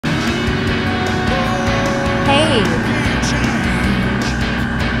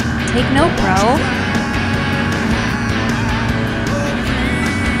Take note, bro.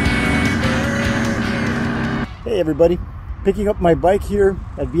 Hey everybody, picking up my bike here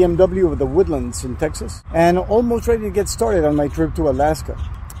at BMW of the Woodlands in Texas, and almost ready to get started on my trip to Alaska.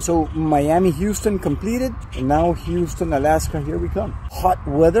 So Miami, Houston completed, and now Houston, Alaska, here we come. Hot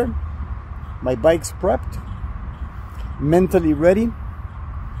weather, my bike's prepped, mentally ready,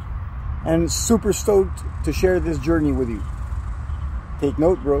 and super stoked to share this journey with you. Take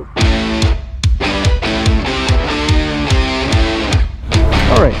note, bro.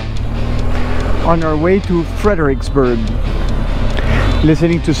 All right. On our way to Fredericksburg,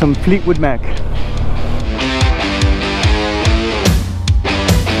 listening to some Fleetwood Mac.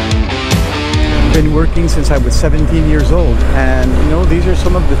 Been working since I was 17 years old, and you know, these are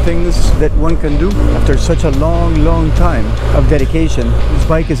some of the things that one can do after such a long time of dedication. This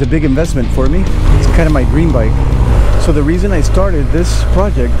bike is a big investment for me. It's kind of my dream bike. So the reason I started this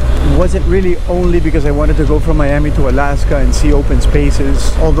project wasn't really only because I wanted to go from Miami to Alaska and see open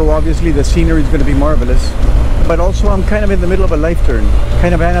spaces, although obviously the scenery is going to be marvelous, but also I'm kind of in the middle of a life turn,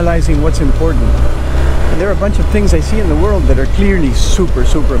 kind of analyzing what's important. And there are a bunch of things I see in the world that are clearly super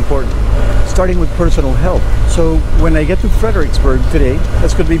important, starting with personal health. So when I get to Fredericksburg today,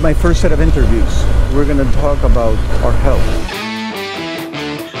 that's going to be my first set of interviews. We're going to talk about our health.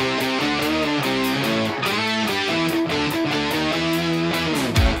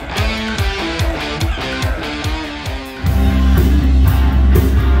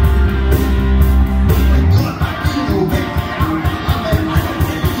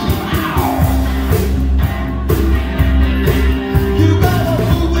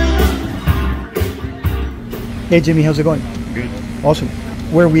 Hey Jimmy, how's it going? Good. Awesome.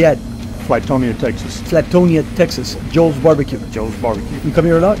 Where are we at? Flatonia, Texas. Flatonia, Texas. Joel's Barbecue. Joel's Barbecue. You come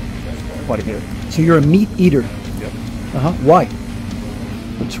here a lot? Quite a bit. So you're a meat eater? Yep. Why?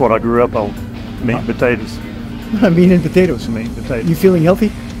 That's what I grew up on. Meat and potatoes. Meat and potatoes. Meat and potatoes. You feeling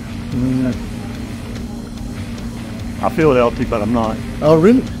healthy? I feel healthy, but I'm not. Oh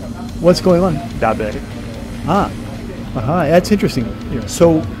really? What's going on? Diabetic. That's interesting. Yeah.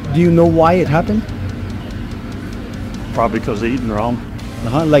 So do you know why it happened? Probably because of eating wrong.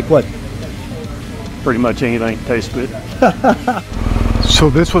 Like what? Pretty much anything tastes good. So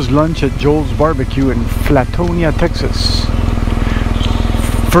this was lunch at Joel's Barbecue in Flatonia, Texas.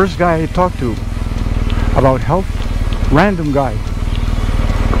 First guy I talked to about health, random guy,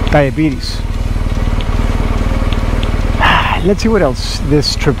 diabetes. Let's see what else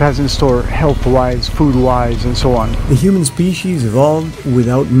this trip has in store, health-wise, food-wise, and so on. The human species evolved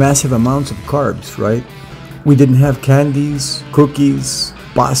without massive amounts of carbs, right? We didn't have candies, cookies,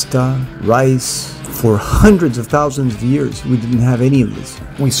 pasta, rice. For hundreds of thousands of years, we didn't have any of this.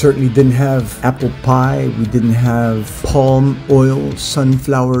 We certainly didn't have apple pie. We didn't have palm oil,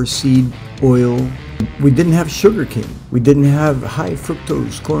 sunflower seed oil. We didn't have sugar cane. We didn't have high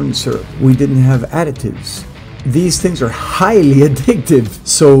fructose corn syrup. We didn't have additives. These things are highly addictive.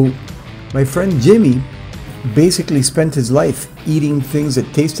 So my friend Jimmy basically spent his life eating things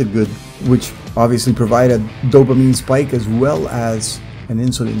that tasted good, which obviously provide a dopamine spike as well as an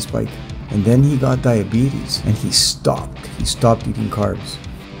insulin spike. And then he got diabetes and he stopped eating carbs.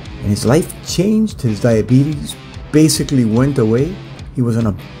 And his life changed. His diabetes basically went away. He was on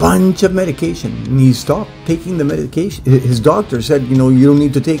a bunch of medication and he stopped taking the medication. His doctor said, you know, you don't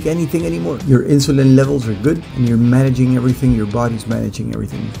need to take anything anymore. Your insulin levels are good and you're managing everything, your body's managing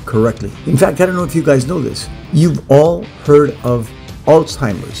everything correctly. In fact, I don't know if you guys know this. You've all heard of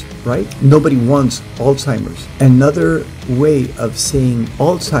Alzheimer's, right? Nobody wants Alzheimer's. Another way of saying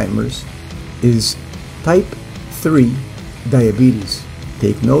Alzheimer's is type 3 diabetes.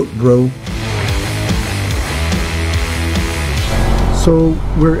 Take note, bro. So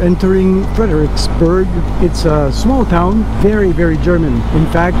we're entering Fredericksburg. It's a small town, very German. In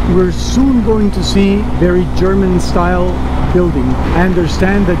fact, we're soon going to see very German style building. I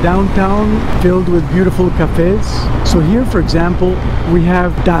understand the downtown filled with beautiful cafes. So here, for example, we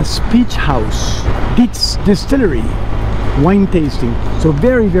have Das Peachhaus, Dietz Distillery, wine tasting. So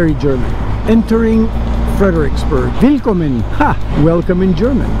very German. Entering Fredericksburg. Willkommen. Welcome in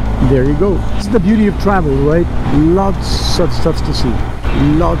German. There you go. It's the beauty of travel, right? Lots of stuff to see.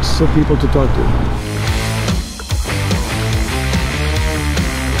 Lots of people to talk to.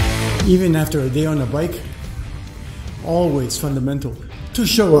 Even after a day on a bike, always fundamental to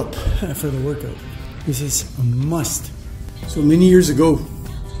show up for the workout. This is a must. So many years ago,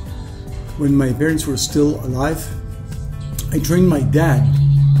 when my parents were still alive, I trained my dad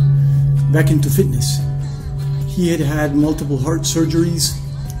back into fitness. He had had multiple heart surgeries,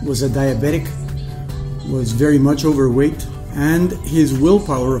 was a diabetic, was very much overweight, And his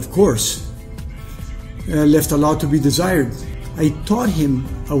willpower, of course, left a lot to be desired. I taught him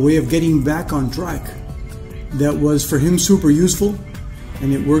a way of getting back on track that was for him super useful,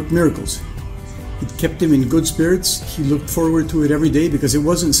 and it worked miracles. It kept him in good spirits. He looked forward to it every day because it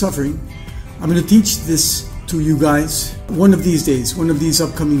wasn't suffering. I'm going to teach this to you guys one of these days, one of these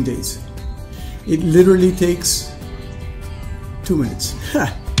upcoming days. It literally takes 2 minutes.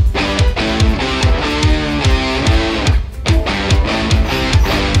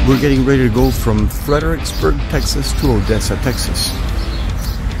 We're getting ready to go from Fredericksburg, Texas to Odessa, Texas.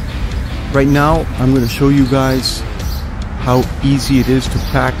 Right now, I'm going to show you guys how easy it is to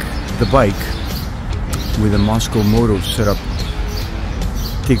pack the bike with a Moscow Moto setup.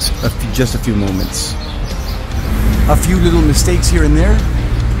 Takes just a few moments. A few little mistakes here and there,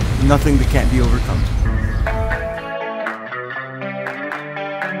 nothing that can't be overcome.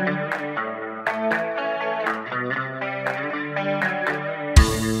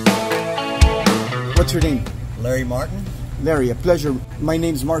 What's your name? Larry Martin. Larry, a pleasure. My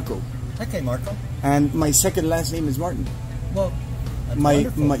name's Marco. Okay, Marco. And my second last name is Martin. Well, that's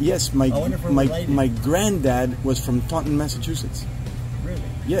wonderful. My granddad was from Taunton, Massachusetts. Really?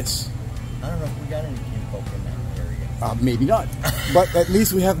 Yes. I don't know if we got any kinfolk in that area. Maybe not. But at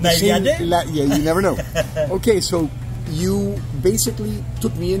least we have the Maybe same... I do. Yeah, you never know. Okay, so you basically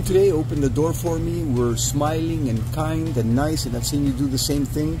took me in today, opened the door for me, were smiling and kind and nice, and I've seen you do the same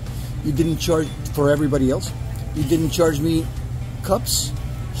thing. You didn't charge for everybody else. You didn't charge me cups,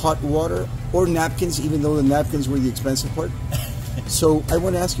 hot water, or napkins, even though the napkins were the expensive part. So I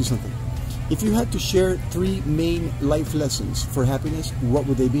want to ask you something. If you had to share 3 main life lessons for happiness, what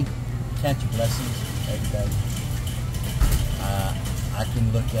would they be? Count your blessings every day. I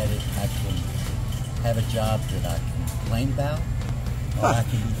can look at it, I can have a job that I can complain about, or I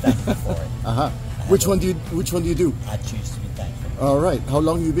can be thankful for it. Uh-huh. Which one do you do? I choose to be thankful. All right. How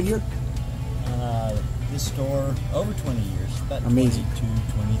long have you been here? This store, over 20 years. About Amazing. 22,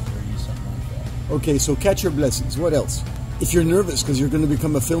 23, something like that. Okay, so catch your blessings. What else? If you're nervous because you're going to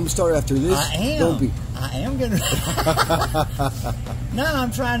become a film star after this, I am. Don't be. I am going to. No,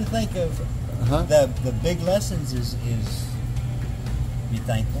 I'm trying to think of the big lessons is be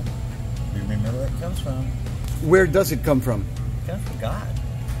thankful. Remember where it comes from. Where does it come from? It comes from God.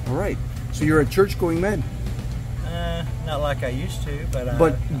 All right. So you're a church-going man. Not like I used to, but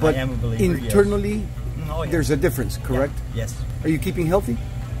But I am a believer. internally, yes. Oh, yes. there's a difference, correct? Yeah. Yes. Are you keeping healthy?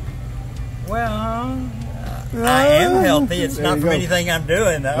 Well, I am healthy. It's There not you from go. anything I'm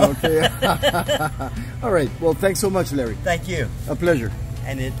doing, though. Okay. All right. Well, thanks so much, Larry. Thank you. A pleasure.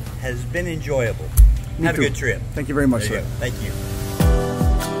 And it has been enjoyable. Me Have too. a good trip. Thank you very much, There you sir. go. Thank you.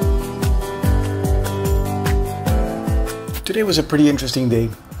 Today was a pretty interesting day.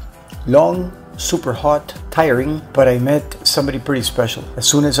 Long, super hot, tiring, but I met somebody pretty special. As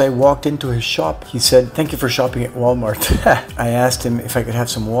soon as I walked into his shop, he said, "Thank you for shopping at Walmart." I asked him if I could have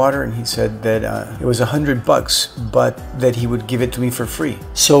some water, and he said that it was $100, but that he would give it to me for free.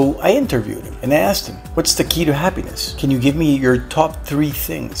 So I interviewed him and I asked him, "What's the key to happiness? Can you give me your top 3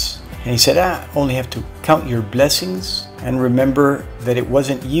 things?" And he said, only have to count your blessings and remember that it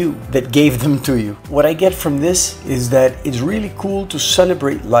wasn't you that gave them to you. What I get from this is that it's really cool to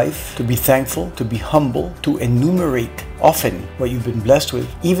celebrate life, to be thankful, to be humble, to enumerate often what you've been blessed with,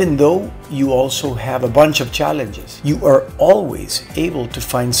 even though you also have a bunch of challenges. You are always able to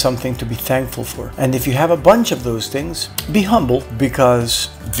find something to be thankful for. And if you have a bunch of those things, be humble, because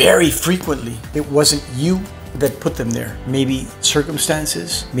very frequently it wasn't you that put them there. Maybe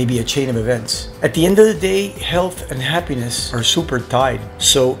circumstances, maybe a chain of events. At the end of the day, health and happiness are super tied.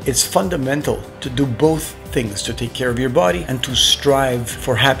 So it's fundamental to do both things, to take care of your body and to strive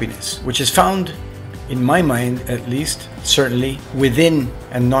for happiness, which is found, in my mind at least, certainly within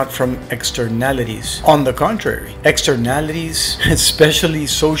and not from externalities. On the contrary, externalities, especially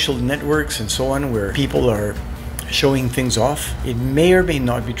social networks and so on, where people are showing things off, it may or may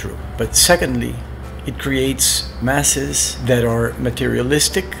not be true. But secondly, it creates masses that are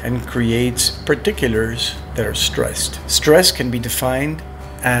materialistic and creates particulars that are stressed. Stress can be defined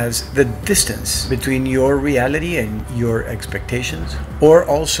as the distance between your reality and your expectations, or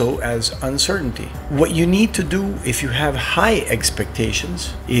also as uncertainty. What you need to do if you have high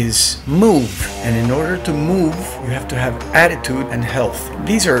expectations is move. And in order to move, you have to have attitude and health.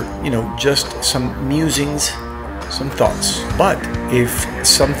 These are, just some musings, some thoughts. But if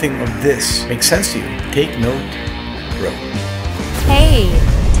something of this makes sense to you, take note, bro. Hey,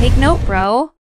 take note, bro.